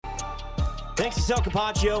Thanks to Sal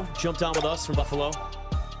Capaccio. Jumped on with us from Buffalo.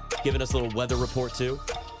 Giving us a little weather report, too.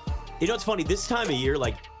 You know, it's funny. This time of year,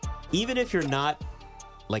 like, even if you're not,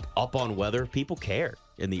 like, up on weather, people care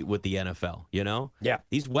with the NFL, you know? Yeah.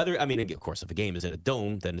 These weather, I mean, of course, if a game is in a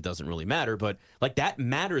dome, then it doesn't really matter. But, like, that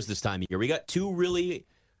matters this time of year. We got two really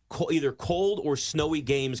either cold or snowy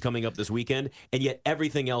games coming up this weekend, and yet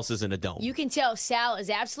everything else is in a dome. You can tell Sal is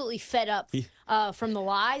absolutely fed up from the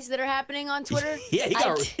lies that are happening on Twitter. Yeah,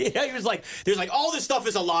 he was like, there's like, all this stuff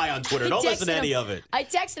is a lie on Twitter. Don't listen to any of it. I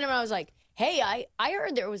texted him, I was like, hey, I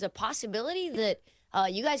heard there was a possibility that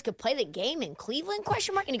you guys could play the game in Cleveland, ?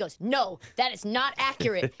 And he goes, no, that is not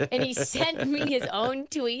accurate. And he sent me his own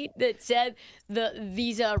tweet that said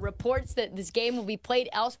these reports that this game will be played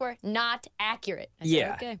elsewhere, not accurate. I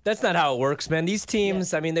said, okay. That's not how it works, man. These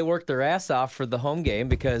teams, I mean, they work their ass off for the home game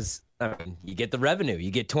because, I mean, you get the revenue.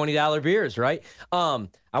 You get $20 beers, right? I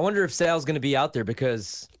wonder if Sal's going to be out there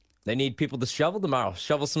because they need people to shovel tomorrow.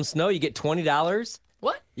 Shovel some snow. You get $20.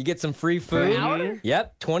 What? You get some free food. Per hour?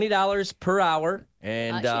 Yep, $20 per hour.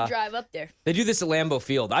 And I should drive up there. They do this at Lambeau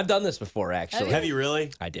Field. I've done this before, actually. Have you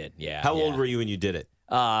really? I did, yeah. How old were you when you did it?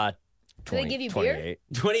 20, Do they give you 28. beer?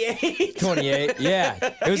 28? 28, yeah.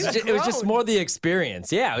 It was just more the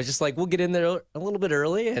experience. Yeah, I was just like, we'll get in there a little bit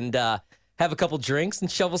early and have a couple drinks and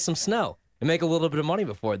shovel some snow and make a little bit of money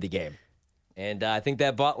before the game. And I think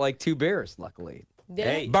that bought like 2 beers, luckily.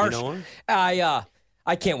 Hey, Barsh, you know,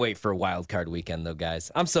 I can't wait for a wild card weekend, though,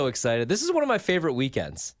 guys. I'm so excited. This is one of my favorite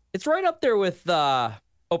weekends. It's right up there with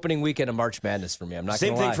opening weekend of March Madness for me. I'm not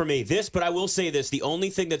going to lie. Same thing for me. But I will say this. The only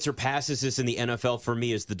thing that surpasses this in the NFL for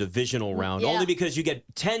me is the divisional round. Yeah. Only because you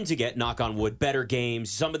tend to get, knock on wood, better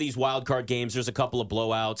games. Some of these wild card games, there's a couple of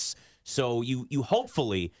blowouts. So you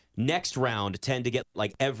hopefully next round tend to get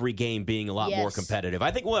like every game being a lot more competitive.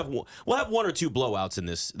 I think we'll have 1 or 2 blowouts in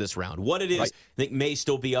this round. What it is, right, I think may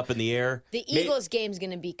still be up in the air. The Eagles game's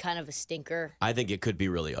going to be kind of a stinker. I think it could be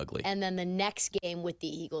really ugly. And then the next game with the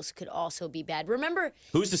Eagles could also be bad. Remember,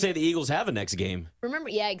 who's to say the Eagles have a next game?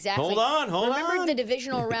 Yeah, exactly. Hold on. Remember the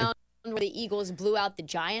divisional round where the Eagles blew out the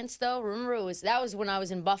Giants, though? Remember, that was when I was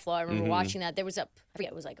in Buffalo. I remember watching that. There was I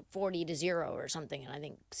forget, it was like 40-0 or something, and I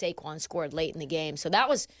think Saquon scored late in the game. So that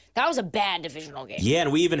was a bad divisional game. Yeah,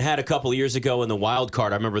 and we even had a couple of years ago in the wild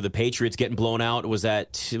card. I remember the Patriots getting blown out. It was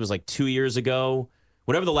like 2 years ago.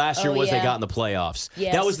 Whatever the last year was, they got in the playoffs.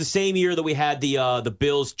 Yes. That was the same year that we had the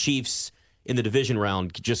Bills Chiefs in the division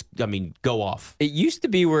round. Go off. It used to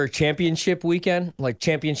be where championship weekend, like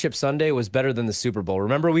championship Sunday, was better than the Super Bowl.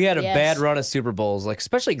 Remember, we had a bad run of Super Bowls, like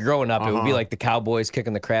especially growing up. It would be like the Cowboys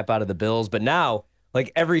kicking the crap out of the Bills. But now, like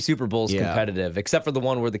every Super Bowl is competitive, except for the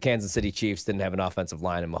one where the Kansas City Chiefs didn't have an offensive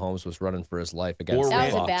line and Mahomes was running for his life against the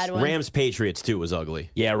That was Bucs. a bad one. Rams Patriots too was ugly.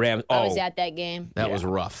 Yeah, Rams. I was at that game. That was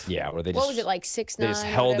rough. Yeah, where they What was it, like 6-9? They just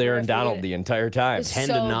held Aaron Donald the entire time.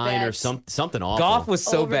 10-9 or something awful. Goff was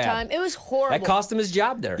so Overtime. bad. It was horrible. That cost him his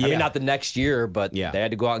job there. I mean, not the next year, but they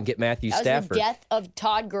had to go out and get Matthew That Stafford. was the death of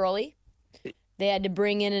Todd Gurley. They had to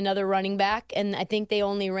bring in another running back, and I think they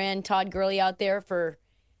only ran Todd Gurley out there for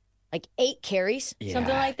like 8 carries,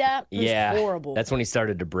 something like that. It was horrible. That's when he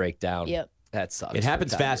started to break down. Yep. That sucks. It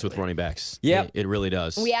happens fast with running backs. Yeah, it really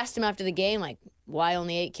does. We asked him after the game, like, why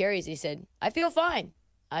only 8 carries? He said, I feel fine.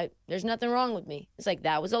 There's nothing wrong with me. It's like,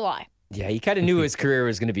 that was a lie. Yeah, he kind of knew his career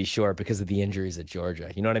was going to be short because of the injuries at Georgia.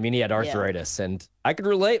 You know what I mean? He had arthritis, and I could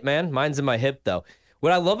relate, man. Mine's in my hip, though.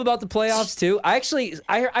 What I love about the playoffs, too, I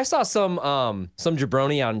saw some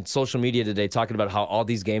jabroni on social media today talking about how all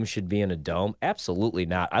these games should be in a dome. Absolutely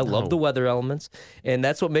not. I love the weather elements, and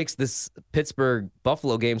that's what makes this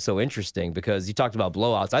Pittsburgh-Buffalo game so interesting because you talked about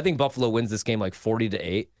blowouts. I think Buffalo wins this game like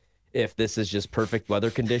 40-8 if this is just perfect weather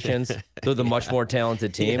conditions. They're the much more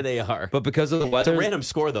talented team. Yeah, they are. But because of the weather... It's a random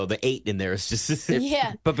score, though. The 8 in there is just...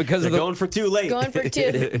 Yeah. But because they're going for 2 late. Going for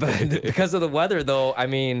 2. But because of the weather, though, I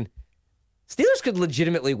mean... Steelers could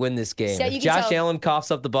legitimately win this game. So if Josh Allen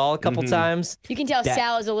coughs up the ball a couple times. You can tell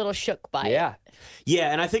Sal is a little shook by it.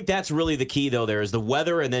 Yeah, and I think that's really the key, though, there is the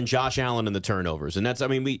weather and then Josh Allen and the turnovers. And that's, I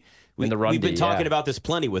mean, we've been talking about this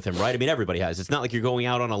plenty with him, right? I mean, everybody has. It's not like you're going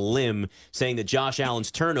out on a limb saying that Josh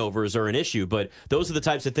Allen's turnovers are an issue, but those are the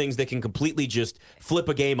types of things that can completely just flip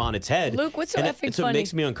a game on its head. Luke, what's so effing funny? So it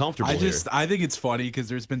makes me uncomfortable I think it's funny because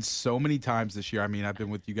there's been so many times this year. I mean, I've been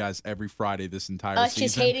with you guys every Friday this entire season. Us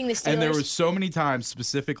just hating the Steelers. And there was so many times,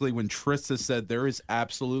 specifically when Trista said there is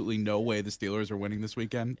absolutely no way the Steelers are winning this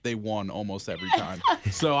weekend. They won almost every time.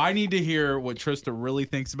 So I need to hear what Trista really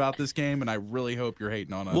thinks about this game, and I really hope you're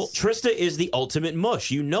hating on us. Well, Trista is the ultimate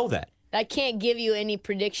mush. You know that. I can't give you any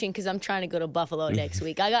prediction because I'm trying to go to Buffalo next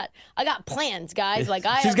week. I got plans, guys. Like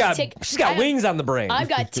she's got wings on the brain. I've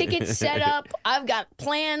got tickets set up. I've got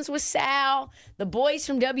plans with Sal. The boys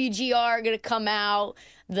from WGR are gonna come out.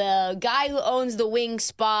 The guy who owns the wing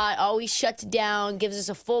spot always shuts down, gives us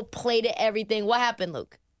a full plate of everything. What happened,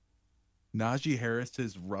 Luke? Najee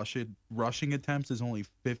Harris's rushing attempts is only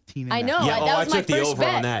 15 and I know. Yeah, that was I my took the first over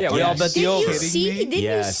bet. on that. Yeah, we all bet the over. Didn't you see? Didn't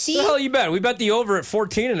you see? The hell you bet? We bet the over at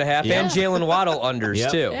 14.5 Yeah. and Jalen Waddle unders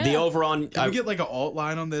too. Yeah. The over on. Can we get like an alt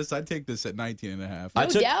line on this? I'd take this at 19.5.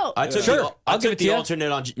 No doubt. I took Sure. I I'll give took it to the you.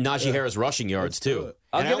 alternate on Najee Harris rushing yards too. it.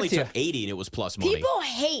 I'll And I give only it to took 80 and it was plus money. People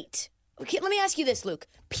hate. Okay, let me ask you this, Luke.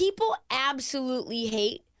 People absolutely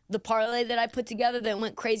hate the parlay that I put together that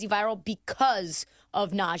went crazy viral because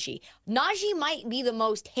of Najee. Najee might be the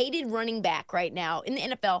most hated running back right now in the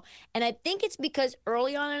NFL, and I think it's because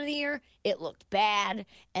early on in the year it looked bad,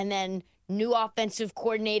 and then new offensive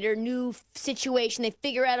coordinator, new situation, they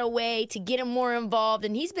figure out a way to get him more involved,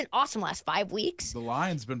 and he's been awesome last 5 weeks. The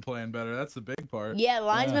Lions been playing better. That's the big part. Yeah, the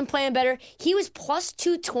Lions been playing better. He was plus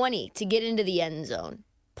 220 to get into the end zone.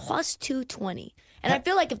 Plus 220. And I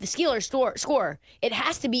feel like if the Steelers score, it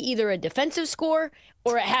has to be either a defensive score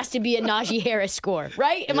or it has to be a Najee Harris score,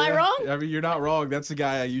 right? Am I wrong? I mean, you're not wrong. That's the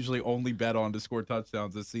guy I usually only bet on to score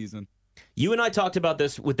touchdowns this season. You and I talked about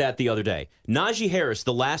this with that the other day. Najee Harris,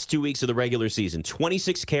 the last 2 weeks of the regular season,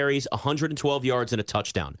 26 carries, 112 yards, and a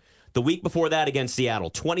touchdown. The week before that against Seattle,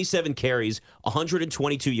 27 carries,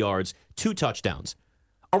 122 yards, 2 touchdowns.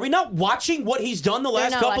 Are we not watching what he's done the They're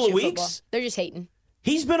last not couple of watching weeks? football. They're just hating.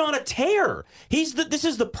 He's been on a tear. This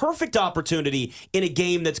is the perfect opportunity in a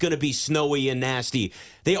game that's going to be snowy and nasty.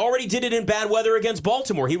 They already did it in bad weather against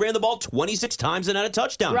Baltimore. He ran the ball 26 times and had a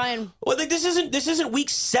touchdown. Ryan. Well, this isn't week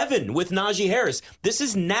 7 with Najee Harris. This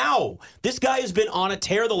is now. This guy has been on a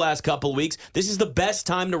tear the last couple of weeks. This is the best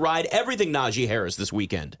time to ride everything Najee Harris this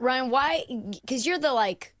weekend. Ryan, why? Because you're the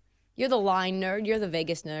line nerd. You're the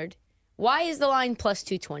Vegas nerd. Why is the line plus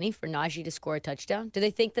 220 for Najee to score a touchdown? Do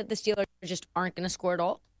they think that the Steelers just aren't going to score at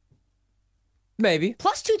all? Maybe.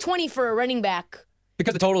 Plus 220 for a running back.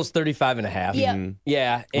 Because the total is 35.5. Yeah.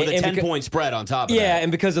 Yeah. With a 10-point spread on top of that. Yeah,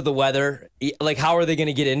 and because of the weather, like how are they going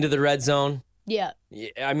to get into the red zone? Yeah.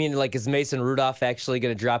 I mean, like, is Mason Rudolph actually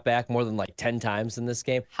going to drop back more than like 10 times in this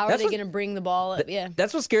game? How are they going to bring the ball up? Yeah.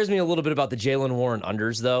 That's what scares me a little bit about the Jalen Warren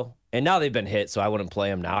unders, though. And now they've been hit, so I wouldn't play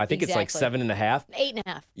them now. I think it's like 7.5.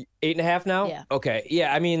 8.5. 8.5 now? Yeah. Okay.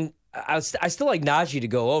 Yeah, I mean, I still like Najee to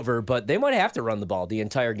go over, but they might have to run the ball the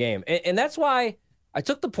entire game. And that's why I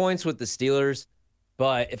took the points with the Steelers.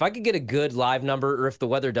 But if I could get a good live number, or if the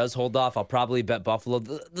weather does hold off, I'll probably bet Buffalo.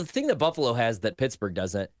 The thing that Buffalo has that Pittsburgh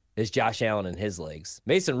doesn't is Josh Allen and his legs.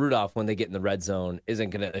 Mason Rudolph, when they get in the red zone, isn't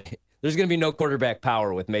going to – there's going to be no quarterback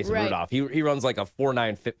power with Mason Rudolph. He runs like a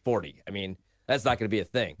 4.9 40. I mean, that's not going to be a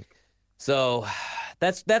thing. So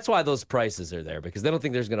that's why those prices are there, because they don't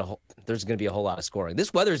think there's going to be a whole lot of scoring.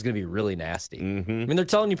 This weather is going to be really nasty. Mm-hmm. I mean, they're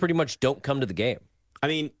telling you pretty much don't come to the game. I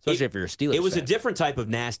mean, especially if you're a Steelers It was fan. a different type of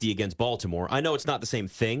nasty against Baltimore. I know it's not the same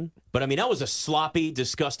thing, but I mean, that was a sloppy,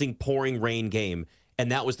 disgusting, pouring rain game,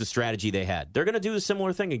 and that was the strategy they had. They're going to do a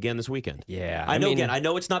similar thing again this weekend. Yeah. I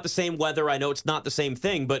know it's not the same weather. I know it's not the same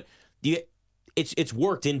thing, but it's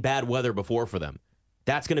worked in bad weather before for them.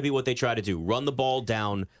 That's going to be what they try to do. Run the ball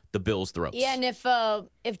down the Bills' throats. Yeah, and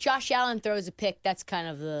if Josh Allen throws a pick, that's kind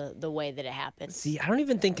of the way that it happens. See, I don't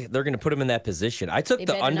even think they're going to put him in that position. I took They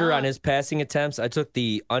the better under not. on his passing attempts. I took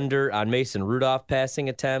the under on Mason Rudolph passing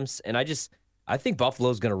attempts, and I think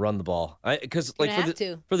Buffalo's going to run the ball. Because like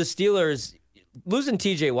for the Steelers, losing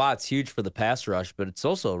T.J. Watt's huge for the pass rush, but it's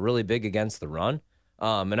also really big against the run.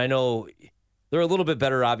 And I know they're a little bit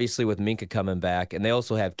better, obviously, with Minka coming back, and they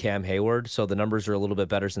also have Cam Hayward, so the numbers are a little bit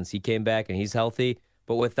better since he came back and he's healthy.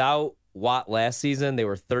 But without Watt last season, they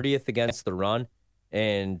were 30th against the run,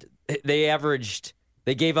 and they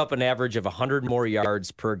gave up an average of 100 more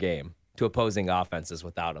yards per game to opposing offenses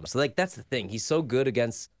without him. So, like, that's the thing. He's so good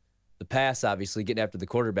against the pass, obviously, getting after the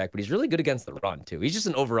quarterback, but he's really good against the run, too. He's just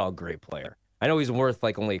an overall great player. I know he's worth,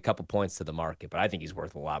 like, only a couple points to the market, but I think he's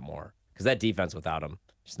worth a lot more because that defense without him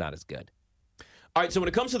is not as good. All right, so when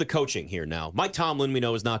it comes to the coaching here now, Mike Tomlin, we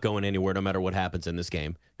know, is not going anywhere no matter what happens in this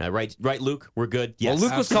game. Right, Luke? We're good? Yes. Well,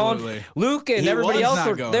 Luke was Absolutely. Luke and He everybody was else, not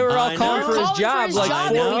were going. they were all I calling know. for his Calling for job his like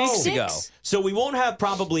job 4 in week weeks ago. 6. So we won't have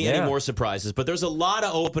probably any Yeah. more surprises, but there's a lot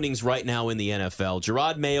of openings right now in the NFL.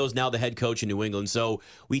 Gerard Mayo's now the head coach in New England, so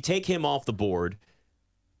we take him off the board.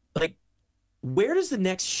 Like, where does the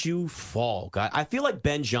next shoe fall? I feel like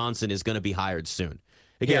Ben Johnson is going to be hired soon.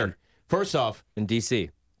 Again, Here. first off, In D.C.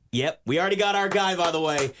 yep, we already got our guy, by the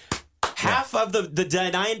way. Half of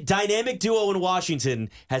the dynamic duo in Washington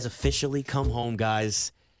has officially come home,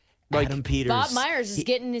 guys. Adam Peters. Bob Myers is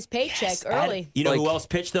getting his paycheck early. You know who else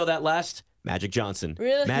pitched, though, that last? Magic Johnson.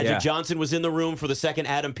 Really? Magic Johnson was in the room for the second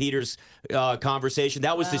Adam Peters conversation.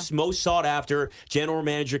 That was the most sought-after general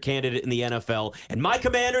manager candidate in the NFL. And my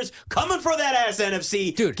Commanders coming for that ass,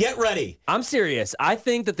 NFC. Dude, get ready. I'm serious. I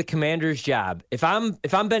think that the Commanders' job, if I'm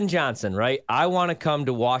Ben Johnson, right, I want to come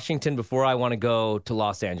to Washington before I want to go to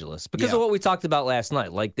Los Angeles because of what we talked about last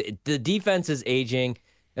night. Like, the defense is aging,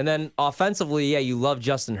 and then offensively, you love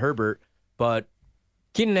Justin Herbert, but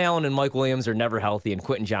Keenan Allen and Mike Williams are never healthy, and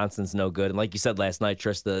Quentin Johnston's no good. And like you said last night,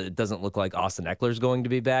 Trista, it doesn't look like Austin Eckler's going to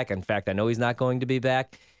be back. In fact, I know he's not going to be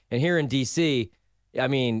back. And here in D.C., I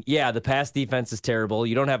mean, the pass defense is terrible.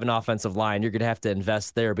 You don't have an offensive line. You're going to have to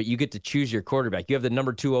invest there, but you get to choose your quarterback. You have the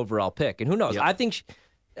number 2 overall pick. And who knows? Yep.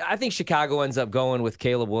 I think Chicago ends up going with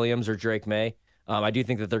Caleb Williams or Drake May. I do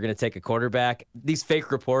think that they're going to take a quarterback. These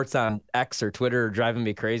fake reports on X or Twitter are driving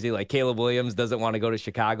me crazy. Like Caleb Williams doesn't want to go to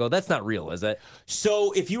Chicago. That's not real, is it?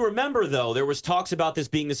 So if you remember, though, there was talks about this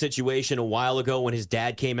being the situation a while ago when his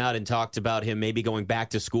dad came out and talked about him maybe going back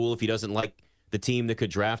to school if he doesn't like the team that could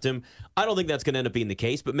draft him. I don't think that's going to end up being the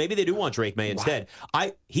case, but maybe they do want Drake May instead.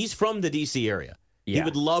 He's from the D.C. area. Yeah. He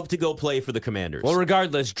would love to go play for the Commanders. Well,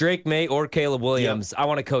 regardless, Drake May or Caleb Williams, I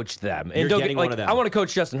want to coach them. And You're getting one of them. I want to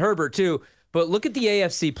coach Justin Herbert, too. But look at the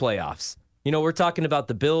AFC playoffs. You know, we're talking about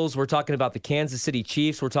the Bills. We're talking about the Kansas City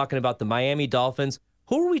Chiefs. We're talking about the Miami Dolphins.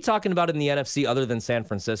 Who are we talking about in the NFC other than San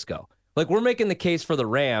Francisco? Like, we're making the case for the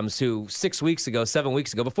Rams, who 7 weeks ago,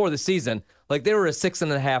 before the season, like, they were a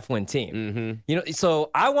 6.5 win team. Mm-hmm. You know,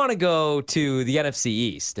 so I want to go to the NFC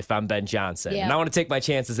East if I'm Ben Johnson. Yeah. And I want to take my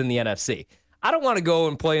chances in the NFC. I don't want to go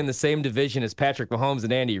and play in the same division as Patrick Mahomes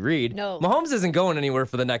and Andy Reid. No. Mahomes isn't going anywhere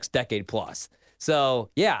for the next decade plus. So,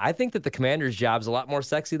 I think that the Commanders' job's a lot more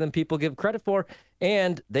sexy than people give credit for,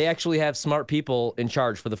 and they actually have smart people in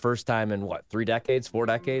charge for the first time in, 3 decades, 4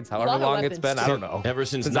 decades, however long it's been? I don't know. Ever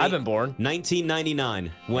since I've been born.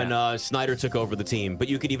 1999, when Snyder took over the team. But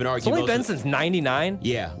you could even argue... It's only been since 99?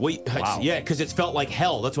 Yeah. Wow. Yeah, because it's felt like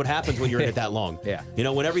hell. That's what happens when you're in it that long. Yeah. You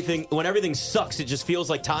know, when everything sucks, it just feels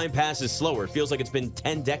like time passes slower. It feels like it's been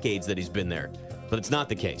 10 decades that he's been there. But it's not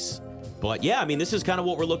the case. But I mean, this is kind of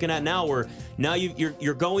what we're looking at now. Where now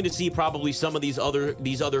you're going to see probably some of these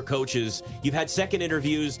other coaches. You've had second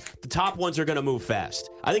interviews. The top ones are going to move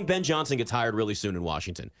fast. I think Ben Johnson gets hired really soon in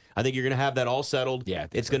Washington. I think you're going to have that all settled. Yeah,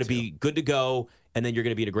 it's going to be good to go, and then you're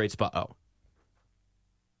going to be in a great spot. Oh.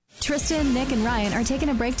 Tristan, Nick, and Ryan are taking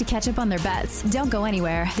a break to catch up on their bets. Don't go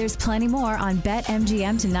anywhere. There's plenty more on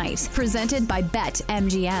BetMGM tonight. Presented by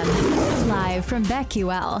BetMGM. Live from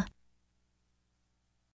BetQL.